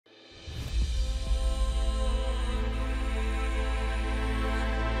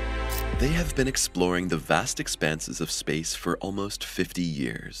They have been exploring the vast expanses of space for almost 50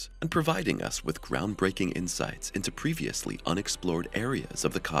 years and providing us with groundbreaking insights into previously unexplored areas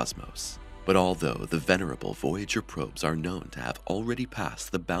of the cosmos. But although the venerable Voyager probes are known to have already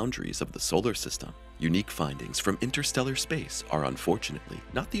passed the boundaries of the solar system, unique findings from interstellar space are unfortunately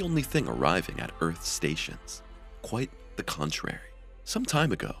not the only thing arriving at Earth's stations. Quite the contrary. Some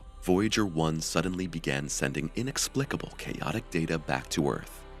time ago, Voyager 1 suddenly began sending inexplicable chaotic data back to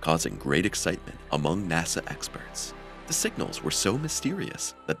Earth, causing great excitement among NASA experts. The signals were so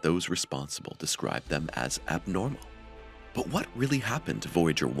mysterious that those responsible described them as abnormal. But what really happened to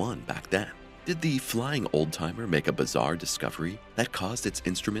Voyager 1 back then? Did the flying old-timer make a bizarre discovery that caused its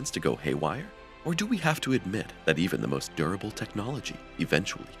instruments to go haywire? Or do we have to admit that even the most durable technology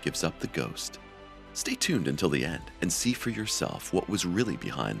eventually gives up the ghost? Stay tuned until the end and see for yourself what was really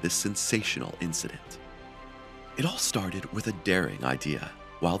behind this sensational incident. It all started with a daring idea.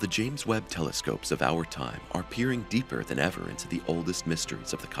 While the James Webb telescopes of our time are peering deeper than ever into the oldest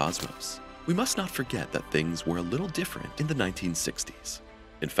mysteries of the cosmos, we must not forget that things were a little different in the 1960s.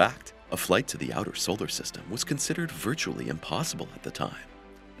 In fact, a flight to the outer solar system was considered virtually impossible at the time.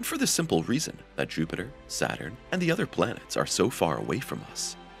 And for the simple reason that Jupiter, Saturn, and the other planets are so far away from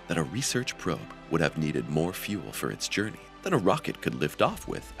us that a research probe would have needed more fuel for its journey than a rocket could lift off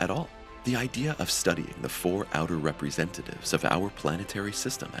with at all. The idea of studying the four outer representatives of our planetary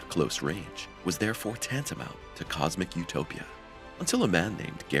system at close range was therefore tantamount to cosmic utopia, until a man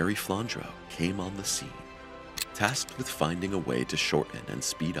named Gary Flandreau came on the scene. Tasked with finding a way to shorten and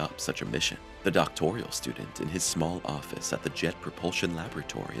speed up such a mission, the doctoral student in his small office at the Jet Propulsion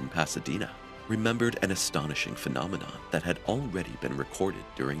Laboratory in Pasadena remembered an astonishing phenomenon that had already been recorded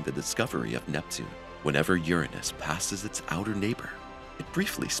during the discovery of Neptune. Whenever Uranus passes its outer neighbor, it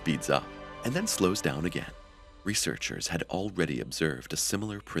briefly speeds up and then slows down again. Researchers had already observed a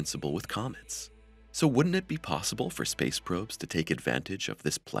similar principle with comets. So wouldn't it be possible for space probes to take advantage of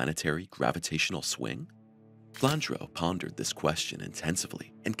this planetary gravitational swing? Flandreau pondered this question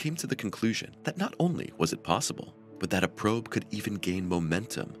intensively and came to the conclusion that not only was it possible, but that a probe could even gain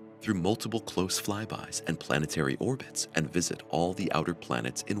momentum through multiple close flybys and planetary orbits and visit all the outer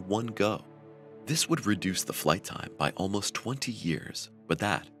planets in one go. This would reduce the flight time by almost 20 years, but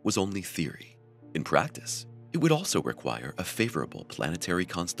that was only theory. In practice, it would also require a favorable planetary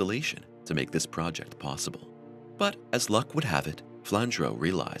constellation to make this project possible. But as luck would have it, Flandreau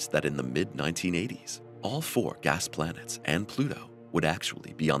realized that in the mid-1980s, all four gas planets and Pluto would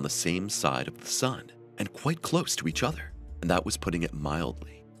actually be on the same side of the Sun and quite close to each other, and that was putting it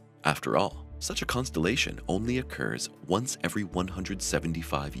mildly. After all, such a constellation only occurs once every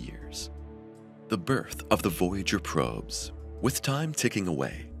 175 years. The birth of the Voyager probes. With time ticking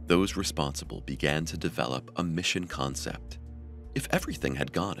away, those responsible began to develop a mission concept. If everything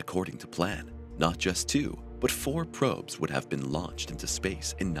had gone according to plan, not just 2, but 4 probes would have been launched into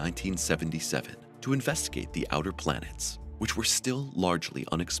space in 1977 to investigate the outer planets, which were still largely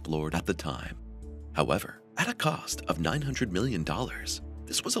unexplored at the time. However, at a cost of $900 million,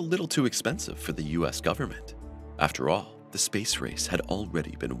 this was a little too expensive for the US government. After all, the space race had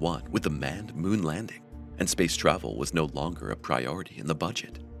already been won with the manned moon landing, and space travel was no longer a priority in the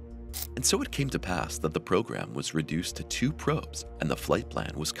budget. And so it came to pass that the program was reduced to 2 probes and the flight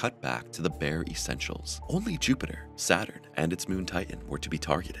plan was cut back to the bare essentials. Only Jupiter, Saturn, and its moon Titan were to be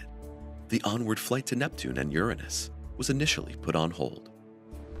targeted. The onward flight to Neptune and Uranus was initially put on hold.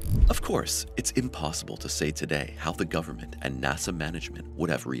 Of course, it's impossible to say today how the government and NASA management would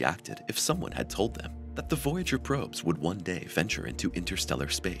have reacted if someone had told them that the Voyager probes would one day venture into interstellar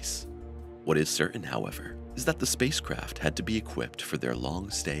space. What is certain, however, is that the spacecraft had to be equipped for their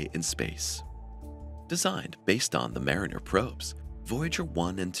long stay in space. Designed based on the Mariner probes, Voyager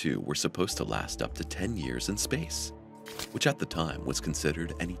 1 and 2 were supposed to last up to 10 years in space, which at the time was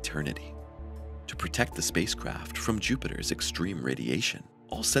considered an eternity. To protect the spacecraft from Jupiter's extreme radiation,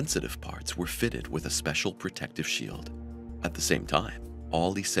 all sensitive parts were fitted with a special protective shield. At the same time,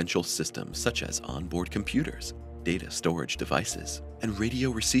 all essential systems such as onboard computers, data storage devices, and radio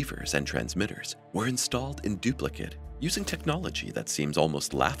receivers and transmitters were installed in duplicate using technology that seems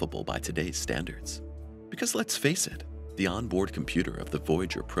almost laughable by today's standards. Because let's face it, the onboard computer of the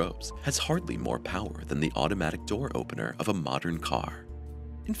Voyager probes has hardly more power than the automatic door opener of a modern car.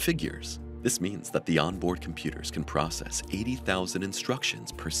 In figures, this means that the onboard computers can process 80,000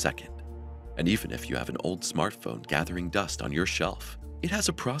 instructions per second. And even if you have an old smartphone gathering dust on your shelf, it has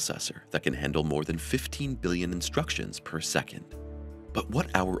a processor that can handle more than 15 billion instructions per second. But what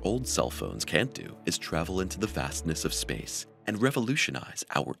our old cell phones can't do is travel into the vastness of space and revolutionize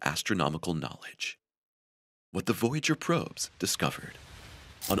our astronomical knowledge. What the Voyager probes discovered.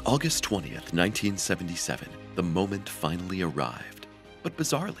 On August 20th, 1977, the moment finally arrived. But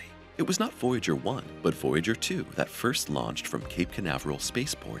bizarrely, it was not Voyager 1, but Voyager 2 that first launched from Cape Canaveral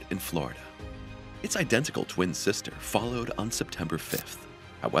Spaceport in Florida. Its identical twin sister followed on September 5th.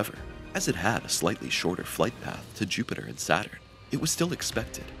 However, as it had a slightly shorter flight path to Jupiter and Saturn, it was still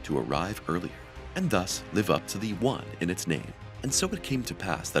expected to arrive earlier, and thus live up to the 1 in its name. And so it came to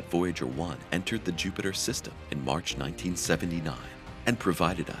pass that Voyager 1 entered the Jupiter system in March 1979 and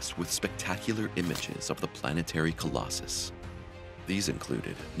provided us with spectacular images of the planetary colossus. These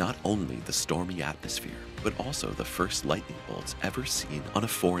included not only the stormy atmosphere, but also the first lightning bolts ever seen on a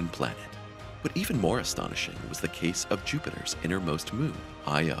foreign planet. But even more astonishing was the case of Jupiter's innermost moon,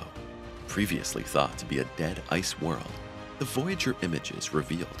 Io. Previously thought to be a dead ice world, the Voyager images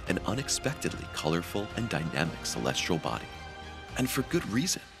revealed an unexpectedly colorful and dynamic celestial body. And for good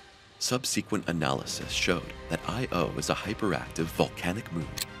reason. Subsequent analysis showed that Io is a hyperactive volcanic moon.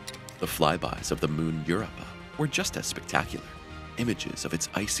 The flybys of the moon Europa were just as spectacular. Images of its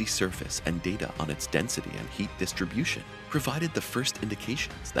icy surface and data on its density and heat distribution provided the first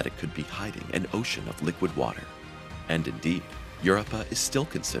indications that it could be hiding an ocean of liquid water. And indeed, Europa is still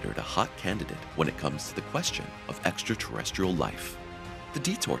considered a hot candidate when it comes to the question of extraterrestrial life. The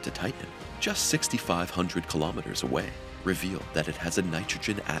detour to Titan, just 6,500 kilometers away, revealed that it has a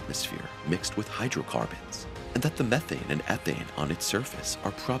nitrogen atmosphere mixed with hydrocarbons, and that the methane and ethane on its surface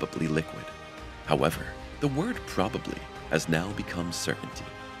are probably liquid. However, the word probably has now become certainty,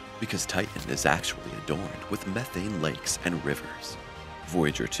 because Titan is actually adorned with methane lakes and rivers.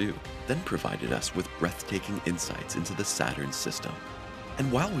 Voyager 2 then provided us with breathtaking insights into the Saturn system.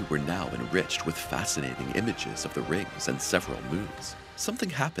 And while we were now enriched with fascinating images of the rings and several moons, something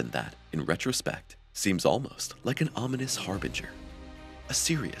happened that, in retrospect, seems almost like an ominous harbinger. A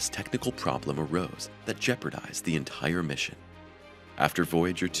serious technical problem arose that jeopardized the entire mission. After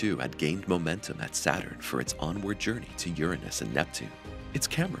Voyager 2 had gained momentum at Saturn for its onward journey to Uranus and Neptune, its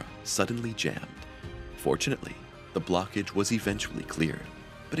camera suddenly jammed. Fortunately, the blockage was eventually cleared,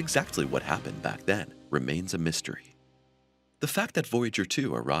 but exactly what happened back then remains a mystery. The fact that Voyager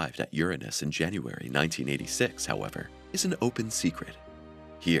 2 arrived at Uranus in January 1986, however, is an open secret.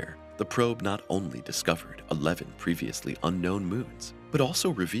 Here, the probe not only discovered 11 previously unknown moons, but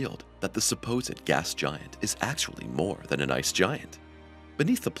also revealed that the supposed gas giant is actually more than an ice giant.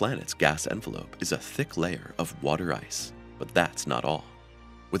 Beneath the planet's gas envelope is a thick layer of water ice, but that's not all.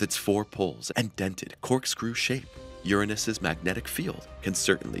 With its 4 poles and dented corkscrew shape, Uranus's magnetic field can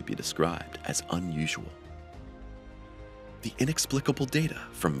certainly be described as unusual. The inexplicable data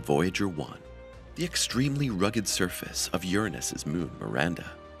from Voyager 1, the extremely rugged surface of Uranus's moon Miranda,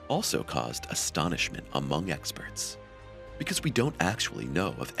 also caused astonishment among experts, because we don't actually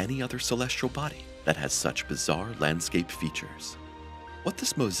know of any other celestial body that has such bizarre landscape features. What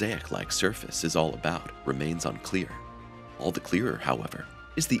this mosaic-like surface is all about remains unclear. All the clearer, however,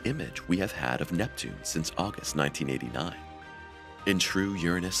 is the image we have had of Neptune since August 1989. In true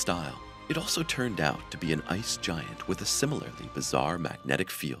Uranus style, it also turned out to be an ice giant with a similarly bizarre magnetic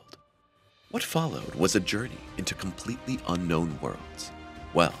field. What followed was a journey into completely unknown worlds.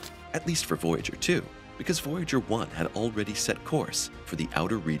 Well, at least for Voyager 2, because Voyager 1 had already set course for the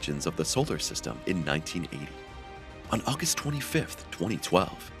outer regions of the solar system in 1980. On August 25th,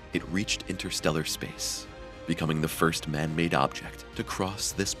 2012, it reached interstellar space, becoming the first man-made object to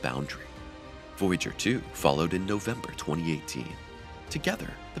cross this boundary. Voyager 2 followed in November 2018. Together,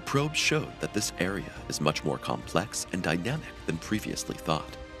 the probe showed that this area is much more complex and dynamic than previously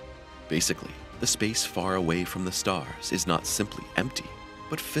thought. Basically, the space far away from the stars is not simply empty,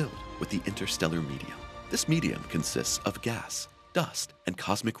 but filled with the interstellar medium. This medium consists of gas, dust, and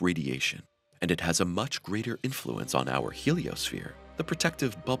cosmic radiation, and it has a much greater influence on our heliosphere, the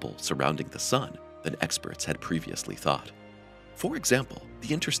protective bubble surrounding the sun, than experts had previously thought. For example,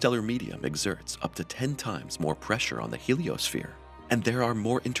 the interstellar medium exerts up to 10 times more pressure on the heliosphere, and there are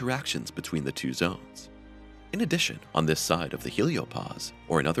more interactions between the two zones. In addition, on this side of the heliopause,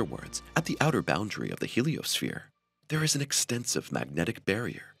 or in other words, at the outer boundary of the heliosphere, there is an extensive magnetic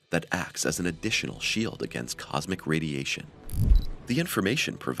barrier that acts as an additional shield against cosmic radiation. The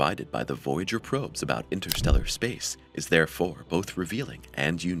information provided by the Voyager probes about interstellar space is therefore both revealing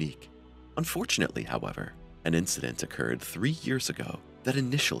and unique. Unfortunately, however, an incident occurred 3 years ago that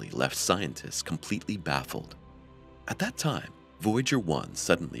initially left scientists completely baffled. At that time, Voyager 1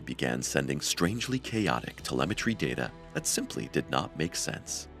 suddenly began sending strangely chaotic telemetry data that simply did not make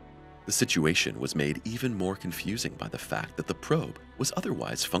sense. The situation was made even more confusing by the fact that the probe was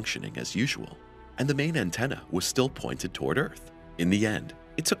otherwise functioning as usual, and the main antenna was still pointed toward Earth. In the end,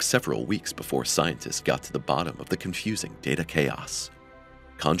 it took several weeks before scientists got to the bottom of the confusing data chaos.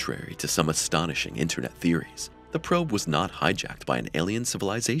 Contrary to some astonishing internet theories, the probe was not hijacked by an alien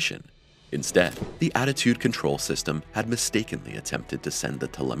civilization. Instead, the attitude control system had mistakenly attempted to send the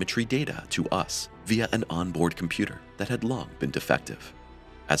telemetry data to us via an onboard computer that had long been defective.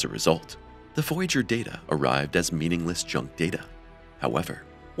 As a result, the Voyager data arrived as meaningless junk data. However,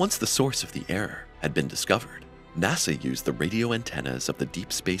 once the source of the error had been discovered, NASA used the radio antennas of the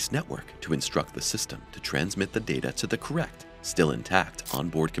Deep Space Network to instruct the system to transmit the data to the correct, still intact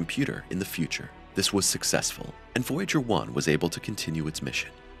onboard computer in the future. This was successful, and Voyager 1 was able to continue its mission.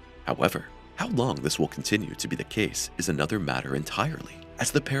 However, how long this will continue to be the case is another matter entirely,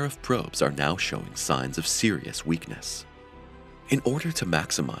 as the pair of probes are now showing signs of serious weakness. In order to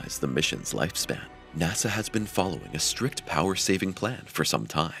maximize the mission's lifespan, NASA has been following a strict power-saving plan for some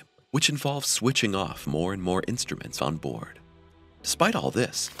time, which involves switching off more and more instruments on board. Despite all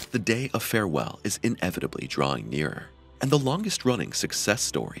this, the day of farewell is inevitably drawing nearer, and the longest-running success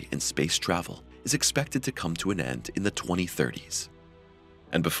story in space travel is expected to come to an end in the 2030s.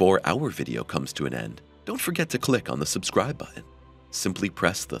 And before our video comes to an end, don't forget to click on the subscribe button. Simply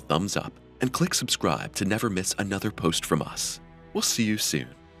press the thumbs up and click subscribe to never miss another post from us. We'll see you soon.